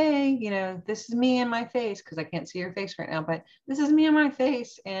 hey, this is me in my face, because I can't see your face right now, but this is me in my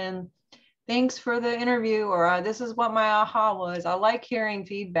face, and thanks for the interview, or this is what my aha was. I like hearing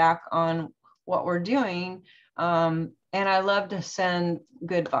feedback on what we're doing. And I love to send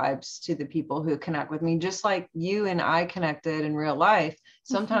good vibes to the people who connect with me, just like you and I connected in real life.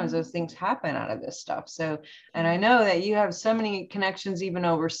 Sometimes those things happen out of this stuff. So, and I know that you have so many connections even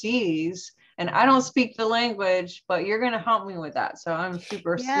overseas, and I don't speak the language, but you're going to help me with that. So I'm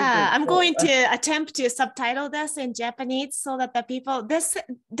super I'm going to attempt to subtitle this in Japanese, so that the people, this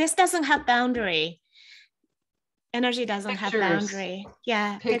doesn't have boundary. Energy doesn't have boundary.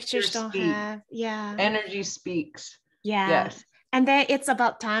 Pictures don't have. Energy speaks. Yes. And then it's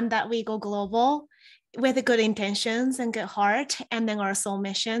about time that we go global with good intentions and good heart, and then our soul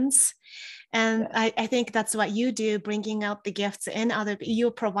missions. And Yes. I think that's what you do, bringing out the gifts in other,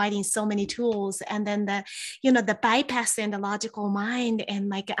 you're providing so many tools. And then the, the bypassing the logical mind and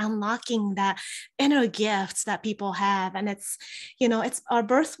like unlocking that inner gifts that people have. And it's our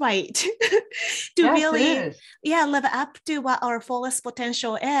birthright to Yes, it really, is. live up to what our fullest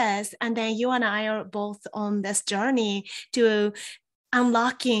potential is. And then you and I are both on this journey to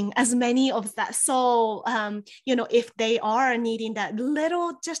unlocking as many of that soul, if they are needing that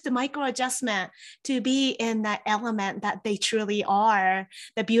little, just a micro adjustment to be in that element that they truly are,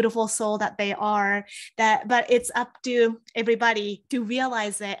 the beautiful soul that they are, but it's up to everybody to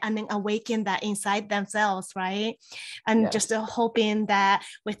realize it and then awaken that inside themselves, right? And Yes. just hoping that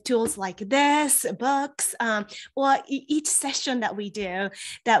with tools like this, books, or each session that we do,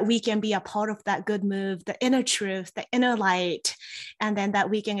 that we can be a part of that good move, the inner truth, the inner light, and then that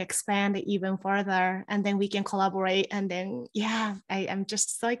we can expand it even further, and then we can collaborate. And then I am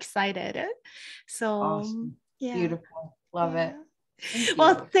just so excited. So Awesome. Beautiful. Love it. Thank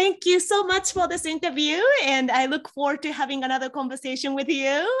well, you. thank you so much for this interview, and I look forward to having another conversation with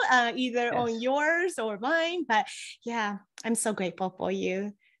you, either on Yes. yours or mine. But I'm so grateful for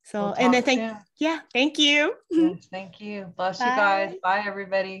you. So, We'll and then talk soon. thank you. Yes, thank you. Bless you guys. Bye. Bye,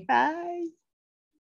 everybody. Bye.